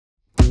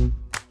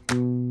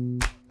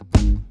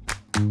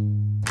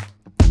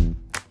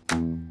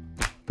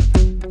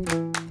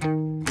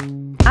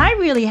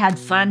really had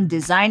fun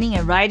designing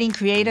and writing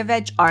Creative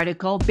Edge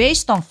article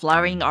based on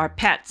flowering our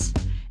pets,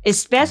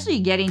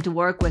 especially getting to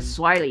work with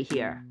Swarley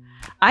here.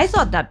 I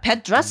thought that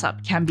pet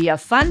dress-up can be a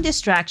fun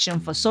distraction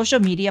for social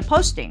media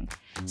posting,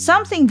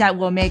 something that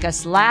will make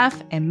us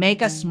laugh and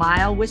make us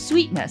smile with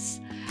sweetness.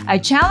 I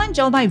challenge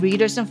all my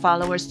readers and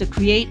followers to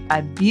create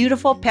a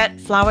beautiful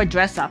pet flower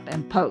dress-up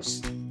and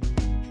post.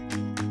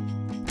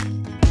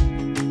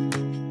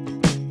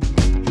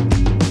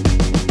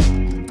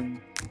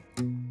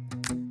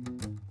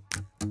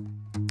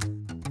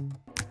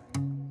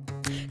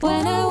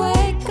 When I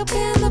wake up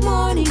in the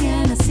morning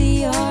and I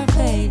see your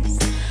face,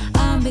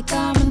 I'm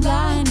becoming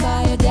blind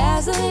by your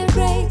dazzling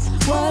grace.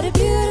 What a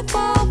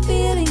beautiful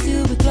feeling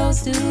to be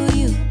close to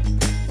you.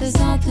 There's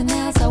nothing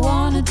else I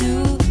wanna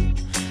do.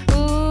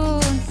 Ooh,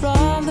 and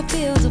from the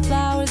fields of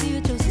flowers you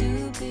chose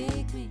to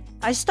pick me.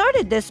 I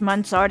started this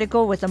month's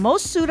article with the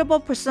most suitable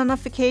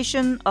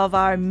personification of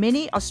our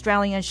mini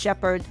Australian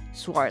Shepherd,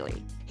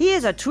 Swarley. He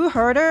is a true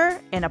herder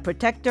and a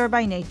protector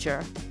by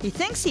nature. He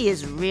thinks he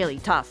is really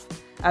tough.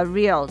 A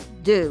real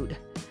dude.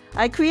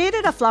 I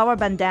created a flower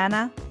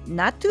bandana,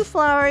 not too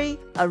flowery,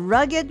 a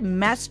rugged,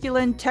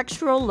 masculine,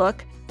 textural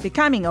look,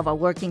 becoming of a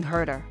working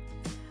herder.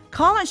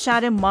 Colin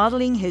shot him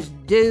modeling his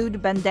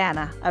dude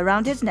bandana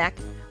around his neck,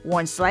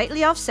 worn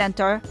slightly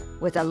off-center,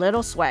 with a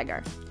little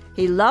swagger.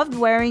 He loved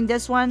wearing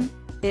this one.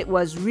 It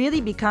was really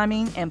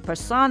becoming and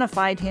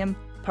personified him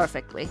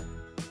perfectly.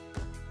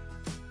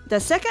 The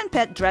second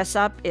pet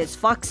dress-up is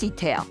Foxy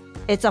Tail.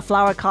 It's a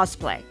flower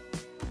cosplay.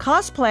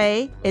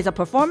 Cosplay is a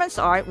performance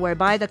art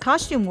whereby the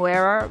costume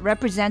wearer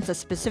represents a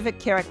specific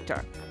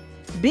character.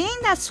 Being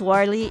that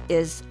Swarley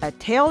is a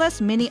tailless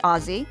mini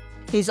Aussie,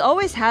 he's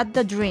always had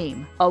the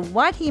dream of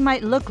what he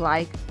might look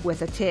like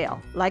with a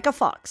tail, like a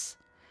fox.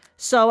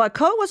 So a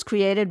coat was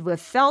created with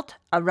felt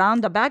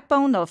around the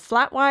backbone of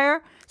flat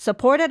wire,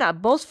 supported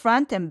at both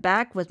front and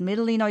back with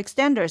Middlino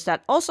extenders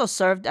that also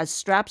served as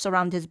straps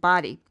around his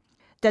body.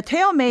 The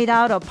tail, made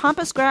out of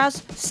pampas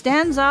grass,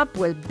 stands up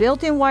with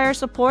built-in wire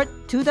support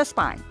to the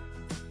spine.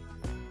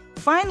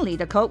 Finally,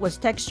 the coat was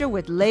textured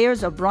with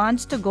layers of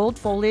bronze to gold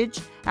foliage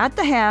at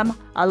the hem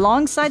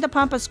alongside the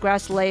pampas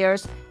grass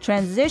layers,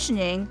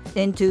 transitioning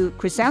into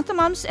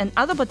chrysanthemums and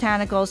other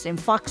botanicals in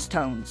fox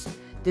tones,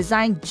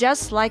 designed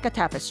just like a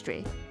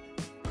tapestry.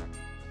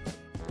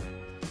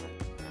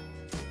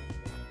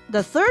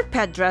 The third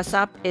pet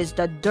dress-up is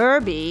the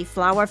Derby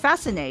Flower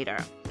Fascinator.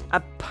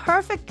 A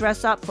perfect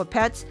dress-up for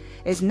pets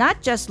is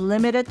not just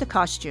limited to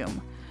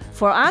costume.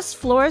 For us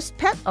florist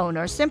pet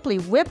owners, simply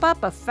whip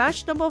up a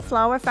fashionable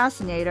flower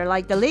fascinator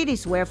like the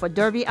ladies wear for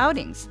derby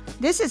outings.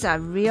 This is a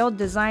real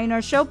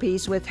designer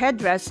showpiece with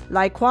headdress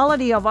like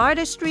quality of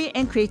artistry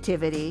and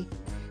creativity.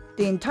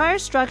 The entire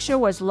structure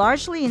was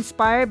largely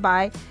inspired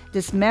by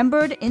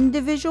dismembered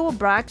individual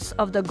bracts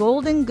of the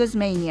golden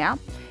guzmania,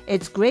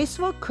 its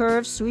graceful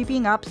curves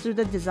sweeping up through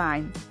the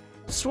design.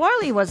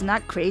 Swarley was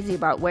not crazy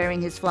about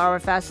wearing his flower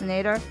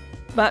fascinator,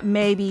 but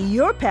maybe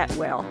your pet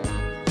will.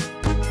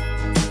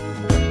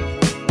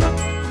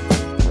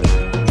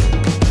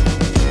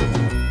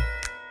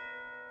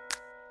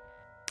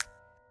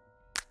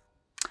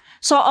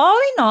 So all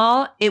in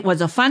all, it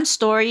was a fun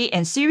story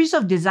and series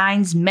of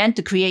designs meant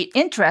to create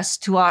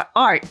interest to our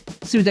art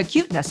through the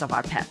cuteness of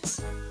our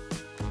pets.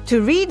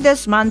 To read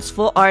this month's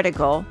full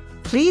article,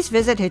 please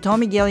visit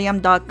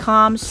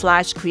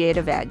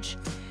hitomigilliam.com/creativeedge.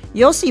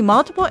 You'll see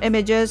multiple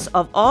images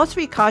of all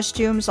three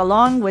costumes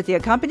along with the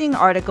accompanying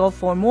article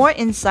for more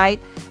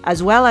insight,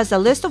 as well as a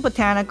list of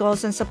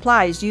botanicals and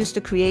supplies used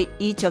to create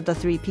each of the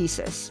three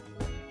pieces.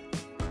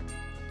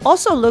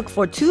 Also look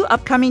for 2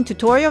 upcoming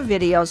tutorial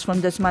videos from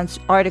this month's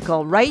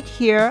article right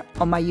here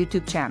on my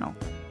YouTube channel.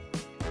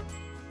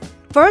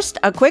 First,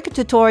 a quick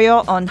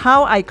tutorial on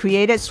how I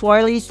created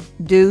Swarley's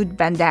dude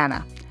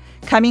bandana,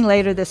 coming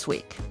later this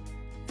week.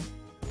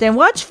 Then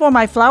watch for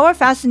my Flower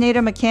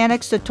Fascinator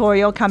Mechanics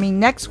tutorial coming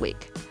next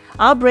week.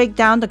 I'll break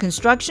down the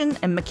construction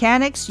and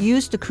mechanics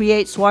used to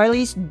create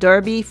Swarley's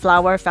Derby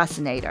Flower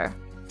Fascinator.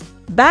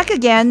 Back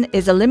again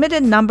is a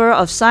limited number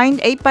of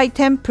signed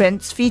 8x10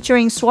 prints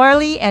featuring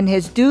Swarley and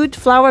his dude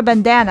flower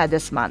bandana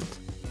this month.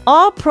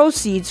 All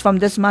proceeds from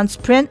this month's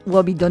print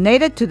will be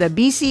donated to the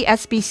BC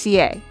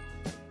SPCA.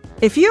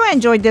 If you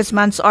enjoyed this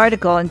month's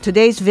article and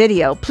today's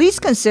video, please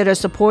consider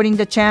supporting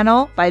the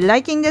channel by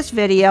liking this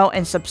video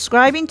and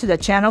subscribing to the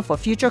channel for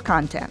future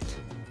content.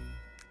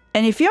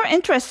 And if you're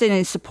interested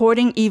in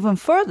supporting even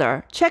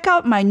further, check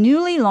out my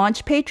newly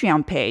launched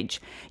Patreon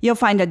page. You'll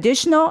find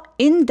additional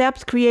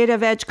in-depth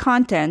Creative Edge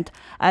content,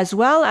 as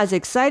well as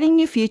exciting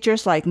new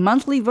features like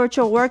monthly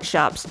virtual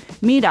workshops,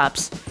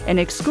 meetups, and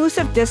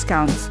exclusive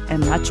discounts,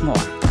 and much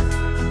more.